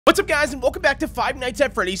What's up, guys, and welcome back to Five Nights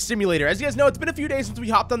at Freddy's Simulator. As you guys know, it's been a few days since we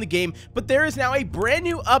hopped on the game, but there is now a brand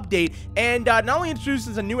new update, and not only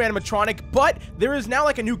introduces a new animatronic, but there is now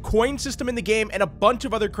like a new coin system in the game and a bunch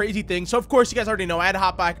of other crazy things. So of course, you guys already know I had to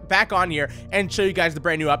hop back on here and show you guys the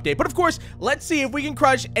brand new update. But of course, let's see if we can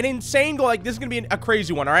crush an insane goal. Like, this is gonna be a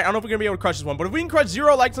crazy one, all right? I don't know if we're gonna be able to crush this one, but if we can crush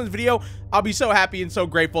 0 likes on this video, I'll be so happy and so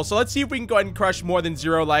grateful. So let's see if we can go ahead and crush more than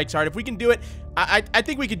 0 likes. All right, if we can do it, I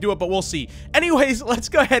think we can do it, but we'll see. Anyways, let's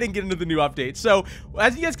go ahead and get into the new update. So,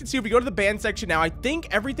 as you guys can see, if we go to the band section now, I think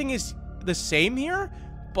everything is the same here,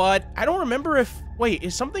 but I don't remember if... Wait,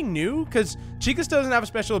 is something new? Because Chica still doesn't have a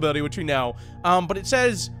special ability, which we know. But it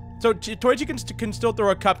says... So, Toy Chica can still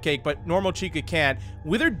throw a cupcake, but normal Chica can't.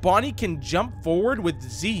 Withered Bonnie can jump forward with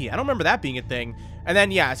Z. I don't remember that being a thing. And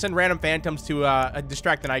then, yeah, send random phantoms to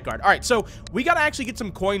distract the night guard. All right, so we got to actually get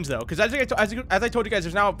some coins, though, because as I told you guys,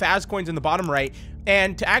 there's now Faz coins in the bottom right.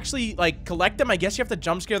 And to actually, like, collect them, I guess you have to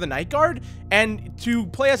jump scare the night guard. And to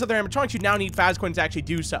play as other animatronics, you now need Faz coins to actually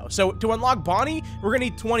do so. So to unlock Bonnie, we're going to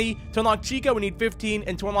need 20. To unlock Chica, we need 15.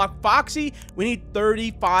 And to unlock Foxy, we need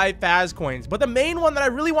 35 Faz coins. But the main one that I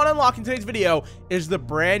really want to unlock in today's video is the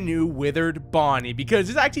brand new Withered Bonnie, because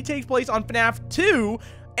this actually takes place on FNAF 2.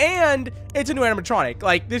 And it's a new animatronic.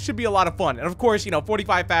 Like, this should be a lot of fun. And of course, you know,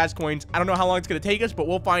 45 Faz coins. I don't know how long it's going to take us, but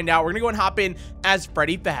we'll find out. We're going to go and hop in as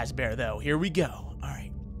Freddy Fazbear, though. Here we go. All right.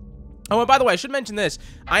 Oh, and by the way, I should mention this.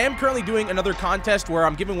 I am currently doing another contest where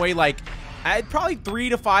I'm giving away, like, probably 3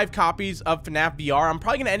 to 5 copies of FNAF VR. I'm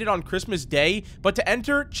probably going to end it on Christmas Day. But to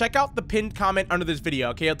enter, check out the pinned comment under this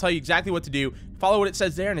video, okay? I'll tell you exactly what to do. Follow what it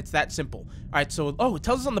says there, and it's that simple. All right, so, oh, it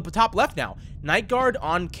tells us on the top left now. Night guard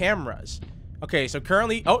on cameras. Okay, so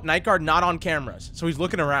currently, oh, night guard not on cameras, so he's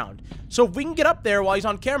looking around. So if we can get up there while he's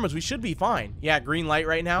on cameras, we should be fine. Yeah, green light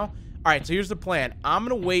right now. All right, so here's the plan. I'm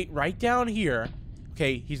gonna wait right down here.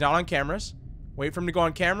 Okay, he's not on cameras. Wait for him to go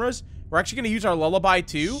on cameras. We're actually gonna use our lullaby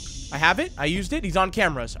too. I have it. I used it. He's on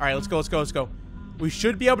cameras. All right, let's go. Let's go. Let's go. We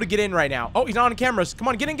should be able to get in right now. Oh, he's not on cameras. Come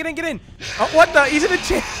on, get in. Get in. Get in. Oh, what the? He's in a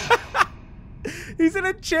chair. He's in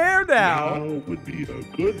a chair now. Now would be a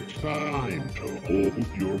good time to hold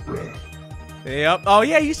your breath. Yep. Oh,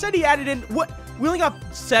 yeah, you said he added in... What? We only got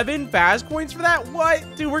 7 Faz coins for that? What?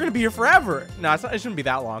 Dude, we're going to be here forever. No, it shouldn't be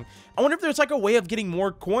that long. I wonder if there's, like, a way of getting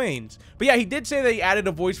more coins. But, yeah, he did say that he added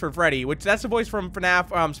a voice for Freddy, which that's the voice from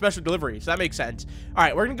FNAF Special Delivery, so that makes sense. All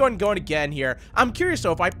right, we're going to go ahead and go in again here. I'm curious,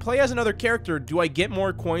 though, if I play as another character, do I get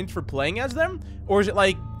more coins for playing as them? Or is it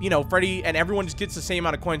like, you know, Freddy and everyone just gets the same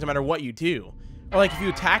amount of coins no matter what you do? Or, like, if you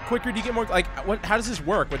attack quicker, do you get more? Like, how does this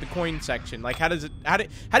work with the coin section? Like, how do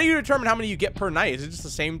you determine how many you get per night? Is it just the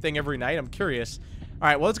same thing every night? I'm curious. All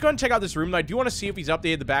right, well, let's go ahead and check out this room. I do want to see if he's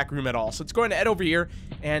updated the back room at all. So let's go ahead and head over here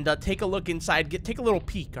and take a look inside. Take a little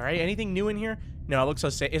peek, all right? Anything new in here? No, it looks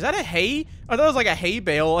the same. Is that a hay? I thought it was like a hay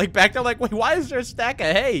bale. Like, back there, like, wait, why is there a stack of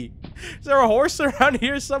hay? Is there a horse around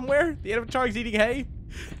here somewhere? The animatronic's eating hay?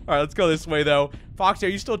 All right, let's go this way, though. Foxy, are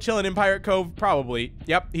you still chilling in Pirate Cove? Probably.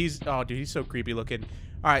 Yep, oh, dude, he's so creepy looking.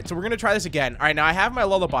 All right, so we're going to try this again. All right, now I have my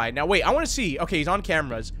lullaby. Now, wait, I want to see. Okay, he's on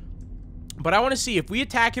cameras. But I want to see if we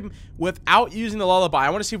attack him without using the lullaby. I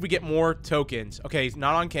want to see if we get more tokens. Okay, he's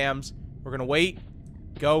not on cams. We're going to wait.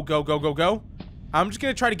 Go, go, go, go, go. I'm just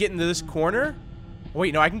going to try to get into this corner.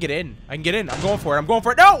 Wait, no, I can get in. I can get in. I'm going for it. I'm going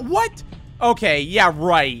for it. No, what? Okay, yeah,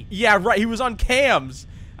 right. Yeah, right. He was on cams.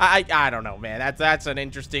 I don't know, man. That's an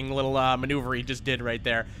interesting little maneuver he just did right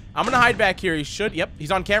there. I'm gonna hide back here. He should. Yep, he's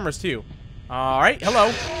on cameras too. All right, hello.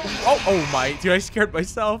 Oh my, dude, I scared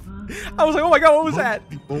myself. I was like, oh my god, what was that?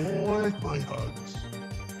 People like my hugs.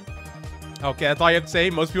 Okay, that's all you have to say.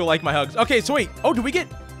 Most people like my hugs. Okay, so wait. Oh, do we get?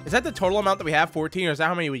 Is that the total amount that we have? 14, or is that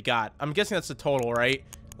how many we got? I'm guessing that's the total, right?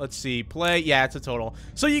 Let's see. Play. Yeah, it's a total.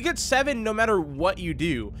 So you get 7 no matter what you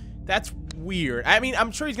do. That's weird. I mean,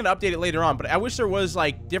 I'm sure he's gonna update it later on, but I wish there was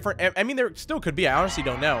like different. I mean, there still could be. I honestly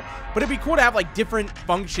don't know, but it'd be cool to have like different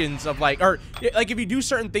functions of like, or like if you do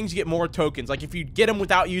certain things, you get more tokens. Like if you get them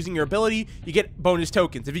without using your ability, you get bonus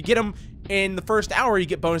tokens. If you get them in the first hour, you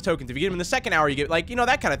get bonus tokens. If you get them in the second hour, you get, like, you know,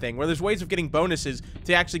 that kind of thing, where there's ways of getting bonuses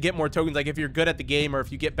to actually get more tokens. Like if you're good at the game, or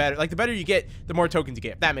if you get better, like the better you get, the more tokens you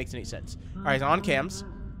get, if that makes any sense. All right, he's on cams.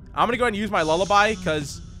 I'm gonna go ahead and use my lullaby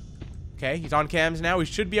because, okay, he's on cams now. We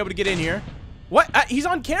should be able to get in here. What? He's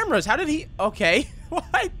on cameras. How did he? Okay.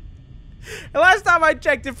 What? The last time I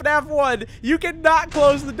checked in FNAF 1, you cannot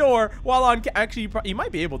close the door while on. Actually, you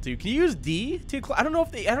might be able to. Can you use D to? I don't know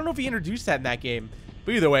if he introduced that in that game.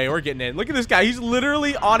 But either way, we're getting in. Look at this guy. He's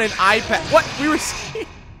literally on an iPad. What? We were seeing.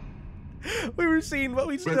 We were seeing, but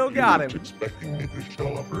we still got him. Expecting me to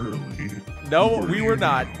show up early. No, we were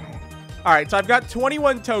not. All right, so I've got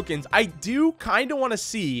 21 tokens. I do kind of want to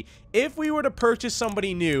see if we were to purchase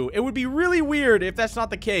somebody new. It would be really weird if that's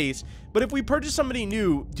not the case. But if we purchase somebody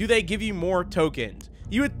new, do they give you more tokens?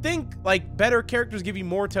 You would think, like, better characters give you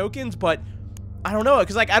more tokens, but I don't know.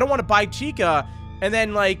 Because, like, I don't want to buy Chica and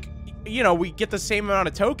then, like, you know, we get the same amount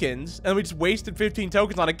of tokens and we just wasted 15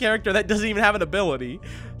 tokens on a character that doesn't even have an ability.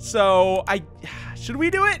 So, should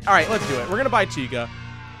we do it? All right, let's do it. We're going to buy Chica.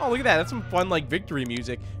 Oh, look at that. That's some fun, like, victory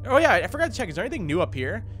music. Oh, yeah, I forgot to check. Is there anything new up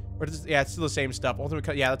here? Or yeah, it's still the same stuff.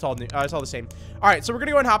 Ultimate, yeah, that's all new. It's all the same. All right, so we're going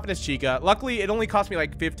to go and hop in as Chica. Luckily, it only cost me,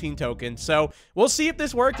 like, 15 tokens. So we'll see if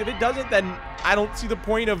this works. If it doesn't, then I don't see the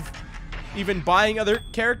point of even buying other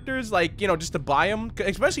characters, like, you know, just to buy them.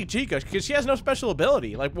 Especially Chica, because she has no special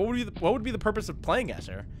ability. Like, what would be the purpose of playing as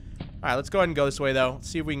her? All right, let's go ahead and go this way, though. Let's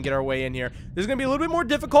see if we can get our way in here. This is going to be a little bit more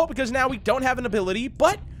difficult because now we don't have an ability,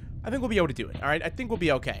 but I think we'll be able to do it. All right, I think we'll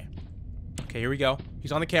be okay. Okay, here we go.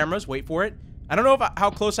 He's on the cameras. Wait for it. I don't know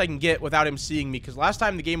how close I can get without him seeing me, because last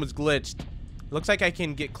time the game was glitched. It looks like I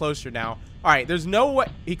can get closer now. All right, there's no way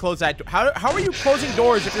he closed that door. How are you closing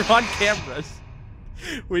doors if you're on cameras?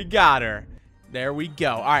 We got her. There we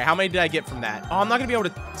go. All right, how many did I get from that? Oh, I'm not going to be able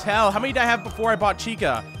to tell. How many did I have before I bought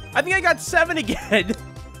Chica? I think I got 7 again.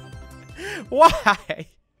 Why?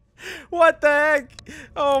 What the heck?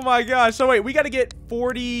 Oh my gosh. So wait, we got to get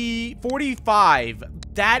 45.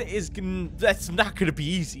 That's not going to be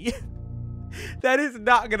easy. That is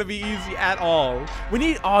not going to be easy at all. We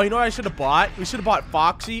need, oh, you know what I should have bought? We should have bought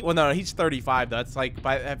Foxy. Well, no, he's 35 though. That's like,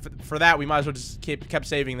 for that, we might as well just kept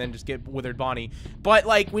saving and then just get Withered Bonnie. But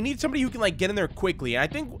like, we need somebody who can like get in there quickly.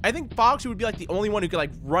 And I think Foxy would be like the only one who could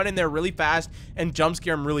like run in there really fast and jump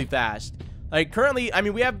scare him really fast. Like currently, I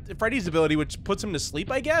mean, we have Freddy's ability, which puts him to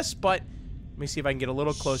sleep, I guess. But let me see if I can get a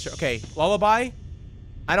little closer. Okay, Lullaby.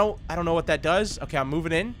 I don't know what that does. Okay, I'm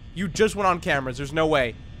moving in. You just went on cameras. There's no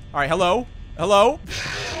way. All right, hello. Hello?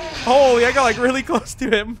 Holy, I got like really close to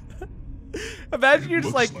him. Imagine you're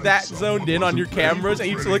just like that zoned in on your cameras and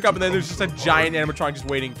you just look up and then there's just a giant animatronic just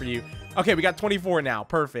waiting for you. Okay, we got 24 now.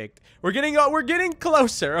 Perfect. We're getting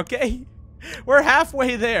closer, okay? We're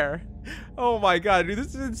halfway there. Oh my god, dude, this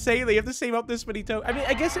is insane. They have to save up this many tokens. I mean,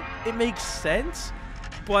 I guess it makes sense,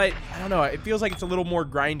 but I don't know. It feels like it's a little more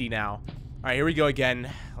grindy now. All right, here we go again.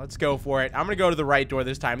 Let's go for it. I'm going to go to the right door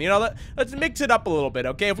this time. You know, let's mix it up a little bit,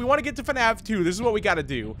 okay? If we want to get to FNAF 2, this is what we got to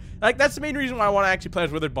do. Like, that's the main reason why I want to actually play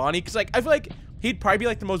as Withered Bonnie, because, like, I feel like he'd probably be,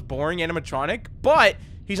 like, the most boring animatronic, but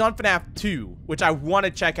he's on FNAF 2, which I want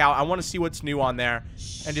to check out. I want to see what's new on there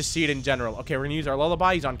and just see it in general. Okay, we're going to use our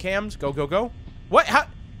Lullaby. He's on cams. Go, go, go. What?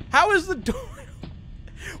 How is the door?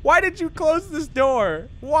 Why did you close this door?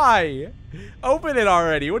 Why? Open it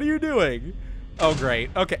already. What are you doing? Oh, great.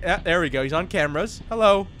 Okay, there we go. He's on cameras.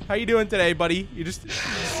 Hello. How you doing today, buddy? You just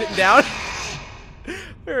sitting down?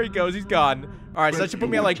 There he goes. He's gone. All right, so that should put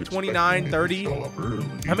me at like 29, 30.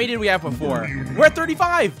 How many did we have before? We're at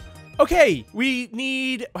 35. Okay, we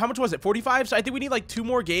need, how much was it? 45? So I think we need like 2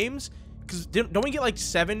 more games. Because don't we get like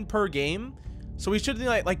 7 per game? So we should need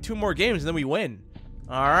like 2 more games and then we win.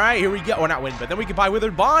 All right, here we go. Well, not win, but then we can buy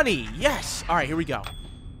Withered Bonnie. Yes. All right, here we go.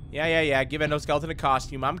 Yeah. Give Endoskeleton a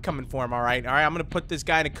costume. I'm coming for him, all right? All right, I'm going to put this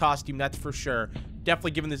guy in a costume, that's for sure.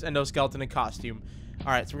 Definitely giving this Endoskeleton a costume.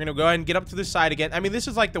 All right, so we're going to go ahead and get up to this side again. I mean, this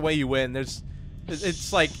is like the way you win. It's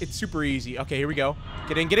super easy. Okay, here we go.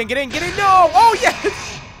 Get in. No! Oh,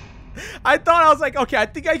 yes! I thought, I was like, okay, I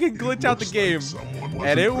think I can glitch out the game.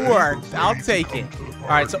 And it worked. I'll take it. All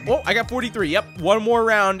right, so, oh, I got 43. Yep, 1 more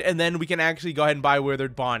round, and then we can actually go ahead and buy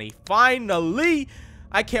Withered Bonnie. Finally!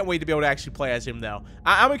 I can't wait to be able to actually play as him, though.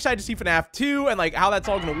 I'm excited to see FNAF 2 and, like, how that's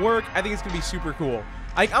all going to work. I think it's going to be super cool.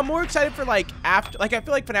 Like, I'm more excited for, like, after... Like, I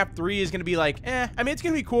feel like FNAF 3 is going to be, like, I mean, it's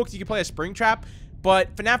going to be cool because you can play a Springtrap.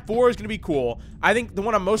 But FNAF 4 is going to be cool. I think the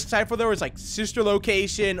one I'm most excited for, though, is, like, Sister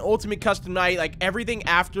Location, Ultimate Custom Night, like, everything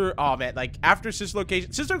after... Oh, man, like, after Sister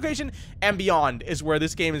Location and beyond is where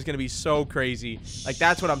this game is going to be so crazy. Like,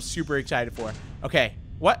 that's what I'm super excited for. Okay.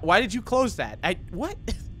 What? Why did you close that? What?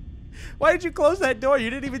 Why did you close that door? You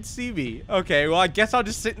didn't even see me. Okay, well, I guess I'll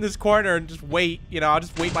just sit in this corner and just wait. You know, I'll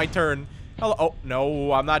just wait my turn. Hello. Oh,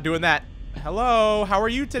 no, I'm not doing that. Hello, how are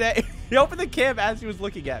you today? He opened the cam as he was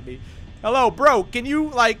looking at me. Hello, bro, can you,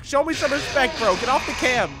 like, show me some respect, bro? Get off the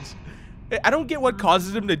cams. I don't get what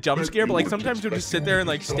causes him to jump scare, but, like, sometimes he'll just sit there and,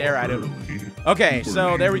 like, stare at him. Okay,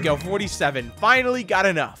 so there we go, 47. Finally got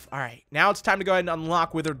enough. All right, now it's time to go ahead and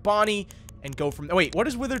unlock Withered Bonnie. And go from... Wait, what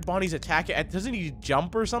is Withered Bonnie's attack? Doesn't he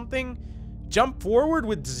jump or something? Jump forward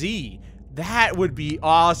with Z. That would be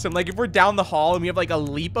awesome. Like, if we're down the hall and we have, like, a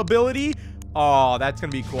leap ability. Oh, that's going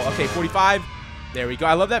to be cool. Okay, 45. There we go.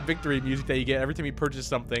 I love that victory music that you get every time you purchase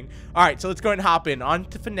something. All right, so let's go ahead and hop in on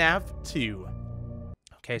to FNAF 2.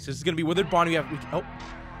 Okay, so this is going to be Withered Bonnie. Oh,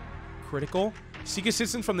 critical. Seek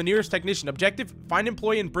assistance from the nearest technician. Objective, find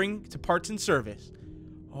employee and bring to parts and service.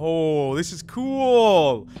 Oh, this is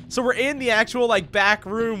cool. So we're in the actual, like, back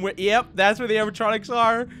room. Yep, that's where the animatronics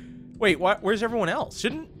are. Wait, what? Where's everyone else?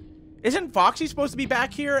 Isn't Foxy supposed to be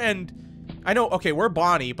back here? And I know, okay, we're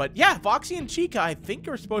Bonnie, but yeah, Foxy and Chica, I think,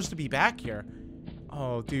 are supposed to be back here.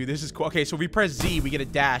 Oh, dude, this is cool. Okay, so we press Z, we get a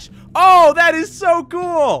dash. Oh, that is so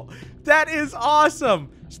cool. That is awesome.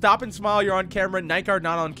 Stop and smile, you're on camera. Night guard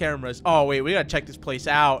not on cameras. Oh, wait, we gotta check this place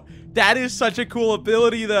out. That is such a cool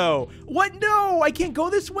ability, though. What? No, I can't go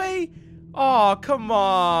this way? Oh, come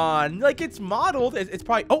on. Like, it's modeled. It's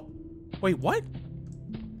probably... Oh, wait, what?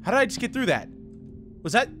 How did I just get through that?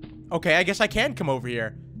 Was that... Okay, I guess I can come over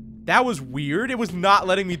here. That was weird. It was not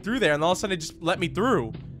letting me through there, and all of a sudden it just let me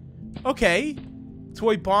through. Okay.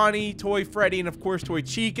 Toy Bonnie, Toy Freddy, and of course Toy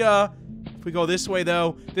Chica. If we go this way,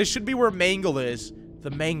 though, this should be where Mangle is.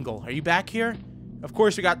 The Mangle. Are you back here? Of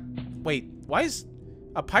course we got... Wait, why is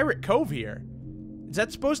a Pirate Cove here? Is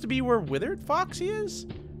that supposed to be where Withered Foxy is?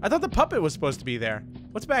 I thought the puppet was supposed to be there.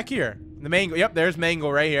 What's back here? The Mangle. Yep, there's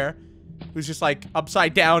Mangle right here. Who's just like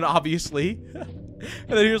upside down, obviously. And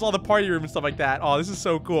then here's all the party room and stuff like that. Oh, this is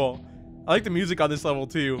so cool. I like the music on this level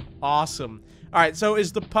too. Awesome. All right, so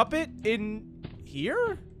is the puppet in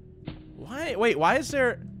here? Why? Wait, why is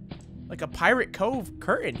there like a Pirate Cove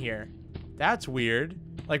curtain here? That's weird.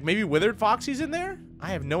 Like maybe Withered Foxy's in there? I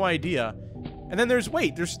have no idea. And then there's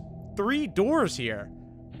 3 doors here.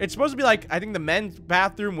 It's supposed to be like, I think the men's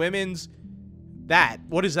bathroom, women's, that.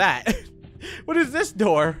 What is that? What is this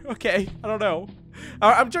door? Okay, I don't know.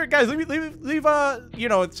 I'm sure, guys, leave you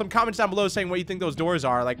know, some comments down below saying what you think those doors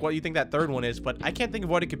are, like what you think that third one is, but I can't think of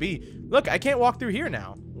what it could be. Look, I can't walk through here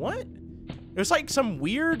now. What? There's like some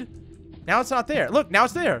weird... Now it's not there. Look, now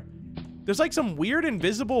it's there. There's like some weird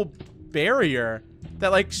invisible barrier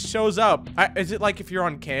that like shows up. Is it like if you're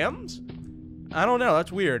on cams? I don't know.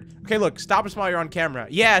 That's weird. Okay, look, stop and smile, you're on camera.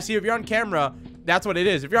 Yeah, see, if you're on camera, that's what it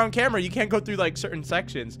is. If you're on camera, you can't go through like certain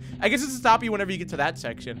sections. I guess it's to stop you whenever you get to that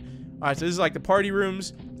section. All right, so this is like the party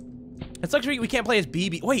rooms. It's like we can't play as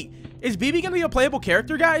BB. Wait, is BB gonna be a playable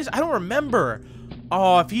character, guys? I don't remember.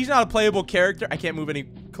 Oh, if he's not a playable character, I can't move any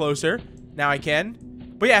closer. Now I can.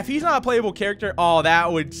 But yeah, if he's not a playable character, oh,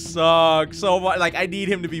 that would suck so much. Like, I need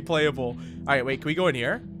him to be playable. All right, wait, can we go in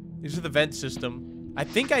here? This is the vent system. I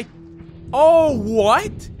think I... Oh,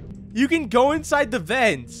 what? You can go inside the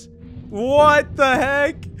vents. What the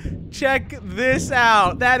heck? Check this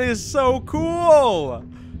out. That is so cool.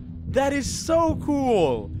 That is so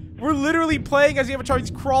cool. We're literally playing as the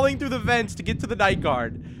animatronics crawling through the vents to get to the night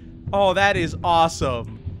guard. Oh, that is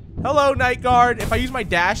awesome. Hello, night guard. If I use my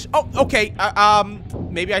dash... Oh, okay.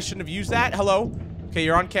 Maybe I shouldn't have used that. Hello. Okay,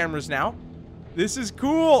 you're on cameras now. This is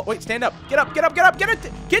cool. Wait, stand up. Get up, get up, get up, get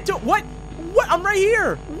it. Get to it. What? What? I'm right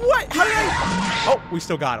here. What? How did I... Oh, we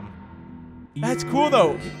still got him. That's cool,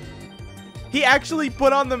 though. He actually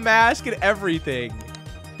put on the mask and everything.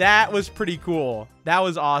 That was pretty cool. That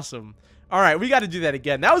was awesome. All right, we got to do that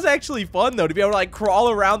again. That was actually fun, though, to be able to, like,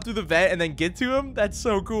 crawl around through the vent and then get to him. That's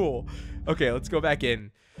so cool. Okay, let's go back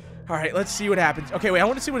in. All right, let's see what happens. Okay, wait, I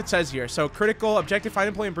want to see what it says here. So, critical, objective, find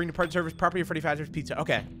employee and bring to part service, property of Freddy Fazbear's Pizza.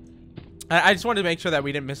 Okay. I just wanted to make sure that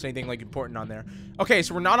we didn't miss anything, like, important on there. Okay,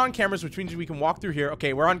 so we're not on cameras, which means we can walk through here.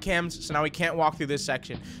 Okay, we're on cams, so now we can't walk through this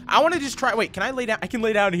section. I want to just try... Wait, can I lay down? I can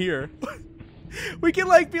lay down here. We can,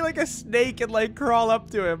 like, be like a snake and, like, crawl up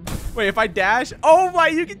to him. Wait, if I dash... Oh, my,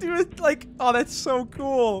 you can do it, like... Oh, that's so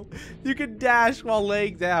cool. You can dash while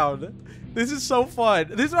laying down. This is so fun.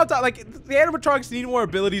 This is what I'm talking... Like, the animatronics need more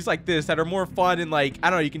abilities like this that are more fun and, like, I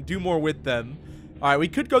don't know, you can do more with them. All right, we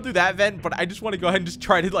could go through that vent, but I just want to go ahead and just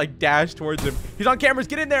try to, like, dash towards him. He's on cameras.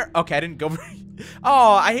 Get in there. Okay, I didn't go very...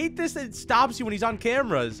 Oh, I hate this that it stops you when he's on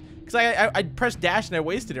cameras. Because I pressed dash and I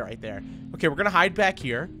wasted it right there. Okay, we're going to hide back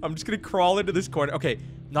here. I'm just going to crawl into this corner. Okay,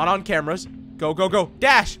 not on cameras. Go, go, go.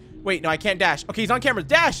 Dash. Wait, no, I can't dash. Okay, he's on cameras.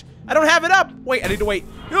 Dash. I don't have it up. Wait, I need to wait.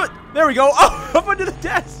 There we go. Oh, up under the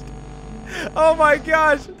desk. Oh, my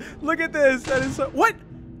gosh. Look at this. That is so... What?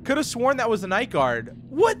 Could have sworn that was the night guard.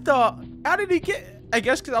 What the... How did he get... I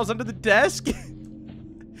guess because I was under the desk.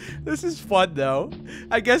 This is fun, though.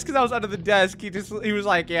 I guess because I was under the desk, he was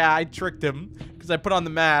like, yeah, I tricked him. Because I put on the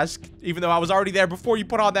mask, even though I was already there before you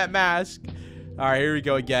put on that mask. All right, here we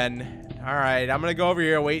go again. All right, I'm going to go over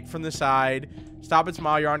here, wait from the side. Stop and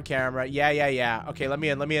smile, you're on camera. Yeah, yeah, yeah. Okay, let me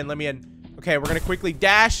in, let me in, let me in. Okay, we're going to quickly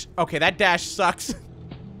dash. Okay, that dash sucks.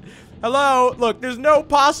 Hello? Look, there's no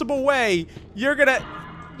possible way you're going to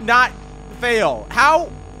not fail. How?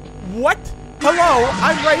 What? Hello,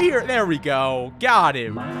 I'm right here. There we go. Got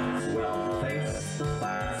him.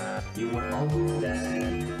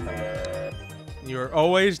 You're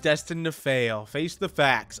always destined to fail. Face the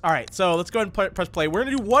facts. All right, so let's go ahead and press play. We're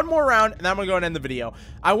gonna do one more round, and then I'm gonna go and end the video.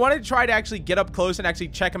 I wanted to try to actually get up close and actually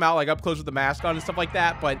check him out, like up close with the mask on and stuff like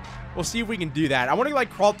that, but we'll see if we can do that. I want to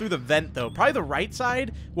like crawl through the vent though, probably the right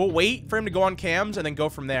side. We'll wait for him to go on cams and then go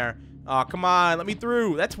from there. Oh, come on, let me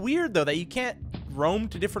through. That's weird though that you can't roam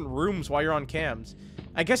to different rooms while you're on cams.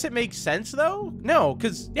 I guess it makes sense though. No,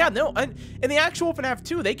 because yeah, no. In the actual FNAF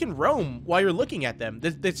 2, they can roam while you're looking at them.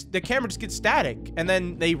 The camera just gets static and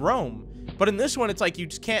then they roam. But in this one, it's like you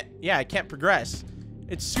just can't. Yeah, it can't progress.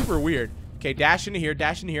 It's super weird. Okay, dash into here.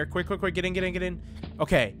 Dash into here. Quick, quick, quick. Get in, get in, get in.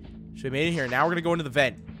 Okay, so we made it here. Now we're gonna go into the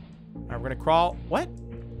vent. All right, we're gonna crawl. What?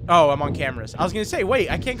 Oh, I'm on cameras. I was gonna say,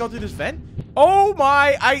 wait, I can't go through this vent. Oh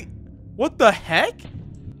my! What the heck?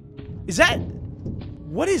 Is that?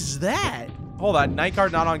 What is that? Hold on,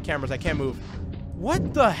 NIGHTGUARD not on cameras. I can't move.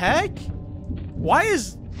 What the heck? Why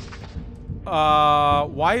is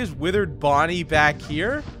Withered Bonnie back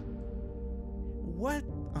here? What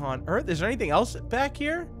on earth? Is there anything else back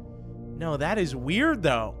here? No, that is weird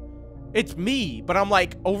though. It's me, but I'm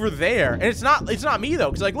like over there, and it's not me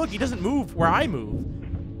though, because like look, he doesn't move where I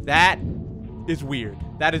move. That is weird.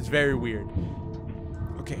 That is very weird.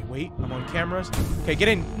 Okay, wait, I'm on cameras. Okay, get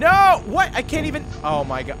in. No! What? I can't even. Oh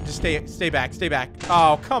my god. Just stay back. Stay back.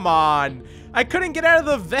 Oh, come on. I couldn't get out of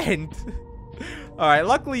the vent. All right,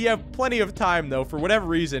 luckily you have plenty of time though. For whatever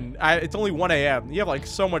reason, it's only 1 a.m. You have like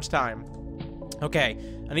so much time. Okay,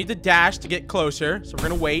 I need to dash to get closer. So we're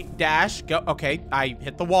gonna wait. Dash. Go. Okay, I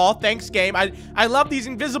hit the wall. Thanks, game. I love these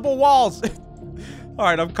invisible walls. All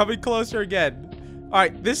right, I'm coming closer again. All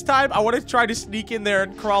right, this time I want to try to sneak in there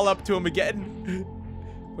and crawl up to him again.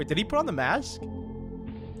 Wait, did he put on the mask? All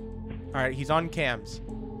right, he's on cams.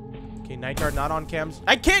 Okay, NIGHTGUARD not on cams.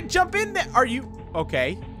 I can't jump in there. Are you?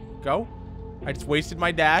 Okay, go. I just wasted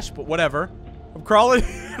my dash, but whatever. I'm crawling.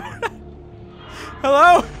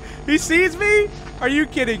 Hello? He sees me? Are you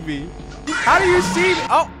kidding me? How do you see me?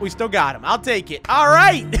 Oh, we still got him. I'll take it. All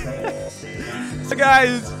right. So,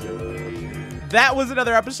 guys, that was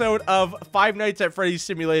another episode of Five Nights at Freddy's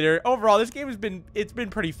Simulator. Overall, this game has been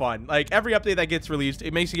pretty fun. Like every update that gets released,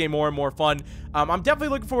 it makes the game more and more fun. I'm definitely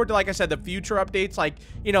looking forward to, like I said, the future updates. Like,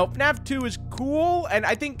 you know, FNAF 2 is cool, and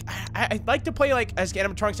I think I'd like to play like as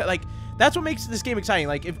animatronics. Like that's what makes this game exciting.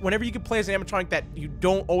 Like whenever you can play as an animatronic that you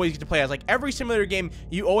don't always get to play as. Like every simulator game,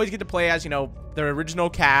 you always get to play as, you know, the original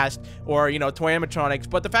cast or, you know, toy animatronics.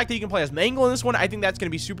 But the fact that you can play as Mangle in this one, I think that's going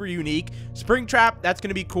to be super unique. Springtrap, that's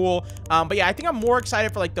going to be cool. But yeah, I think I'm more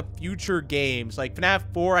excited for like the future games. Like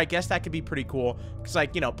FNAF 4, I guess that could be pretty cool. Because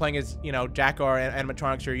like, you know, playing as, you know, Jack or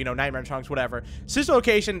animatronics or, you know, Nightmare animatronics, whatever. Sister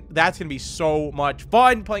Location, that's going to be so much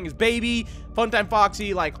fun. Playing as Baby, Funtime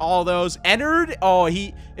Foxy, like all those. Ennard, oh,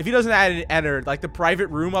 if he doesn't add an Ennard, like the private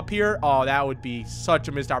room up here, oh, that would be such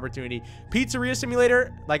a missed opportunity. Pizzeria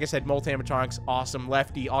Simulator, like I said, multi-animatronics, awesome.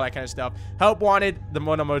 Lefty, all that kind of stuff. Help Wanted, the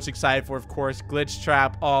one I'm most excited for, of course. Glitch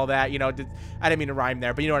Trap, all that, you know, I didn't mean to rhyme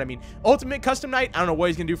there, but you know what I mean. Ultimate Custom Night, I don't know what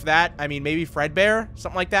he's gonna do for that. I mean, maybe Fredbear,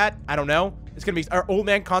 something like that. I don't know. It's gonna be our Old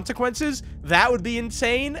Man Consequences. That would be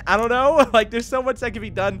insane. I don't know. Like, there's so much that can be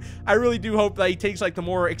done. I really do hope that he takes like the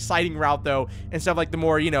more exciting route though, and stuff like the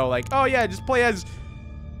more, you know, like, oh yeah, just play as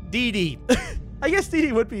Dee Dee. I guess Dee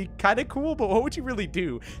Dee would be kind of cool, but what would you really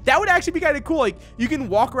do? That would actually be kind of cool. Like, you can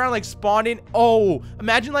walk around, like, spawn in. Oh,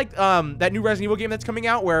 imagine, like, that new Resident Evil game that's coming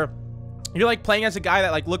out where you're like playing as a guy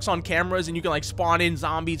that like looks on cameras and you can like spawn in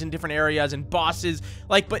zombies in different areas and bosses.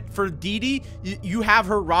 Like, but for Dee Dee, you have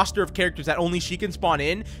her roster of characters that only she can spawn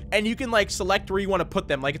in, and you can like select where you want to put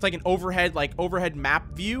them. Like, it's like an overhead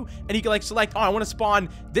map view, and you can like select, oh, I want to spawn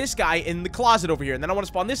this guy in the closet over here, and then I want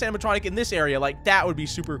to spawn this animatronic in this area. Like, that would be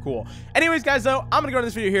super cool. Anyways, guys, though, I'm gonna go to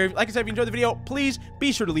this video here. Like I said, if you enjoyed the video, please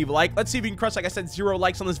be sure to leave a like. Let's see if we can crush, like I said, 0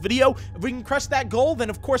 likes on this video. If we can crush that goal, then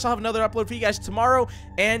of course I'll have another upload for you guys tomorrow.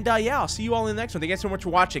 And yeah, I'll see you all in the next one. Thank you guys so much for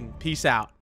watching. Peace out.